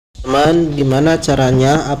teman-teman, gimana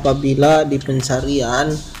caranya apabila di pencarian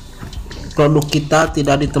produk kita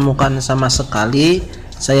tidak ditemukan sama sekali.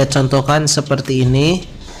 Saya contohkan seperti ini.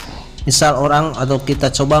 Misal orang atau kita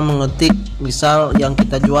coba mengetik, misal yang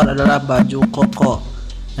kita jual adalah baju koko.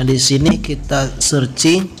 Nah, di sini kita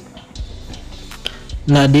searching.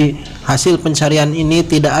 Nah, di hasil pencarian ini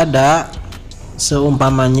tidak ada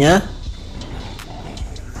seumpamanya.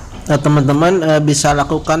 Nah, teman-teman bisa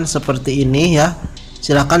lakukan seperti ini ya.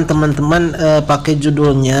 Silahkan teman-teman pakai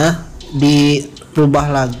judulnya dirubah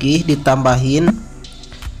lagi, ditambahin.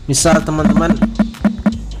 Misal teman-teman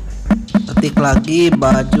ketik lagi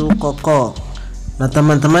baju koko. Nah,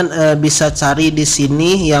 teman-teman bisa cari di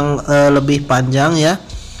sini yang lebih panjang ya,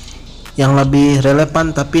 yang lebih relevan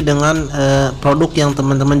tapi dengan produk yang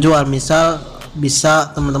teman-teman jual. Misal bisa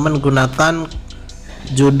teman-teman gunakan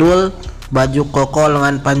judul baju koko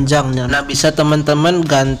lengan panjangnya. Nah, bisa teman-teman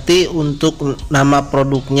ganti untuk nama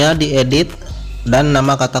produknya diedit dan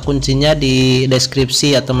nama kata kuncinya di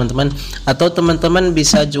deskripsi ya teman-teman. Atau teman-teman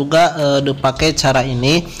bisa juga dipakai cara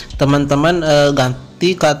ini, teman-teman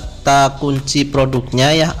ganti kata kunci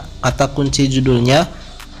produknya ya, kata kunci judulnya.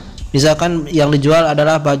 Misalkan yang dijual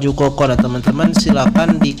adalah baju koko. Nah, teman-teman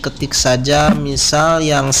silakan diketik saja misal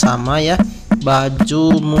yang sama ya,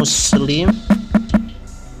 baju muslim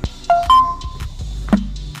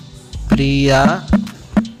pria.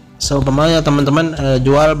 Seumpamanya teman-teman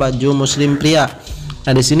jual baju muslim pria.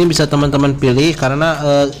 Nah, di sini bisa teman-teman pilih karena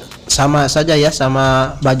sama saja ya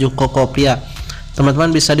sama baju koko pria.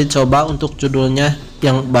 Teman-teman bisa dicoba untuk judulnya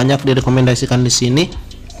yang banyak direkomendasikan di sini.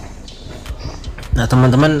 Nah,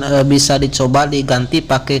 teman-teman bisa dicoba diganti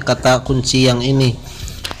pakai kata kunci yang ini.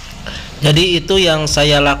 Jadi itu yang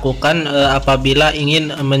saya lakukan apabila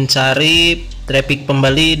ingin mencari traffic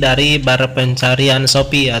pembeli dari bar pencarian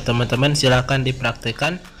Shopee ya teman-teman. Silahkan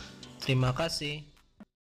dipraktikkan. Terima kasih.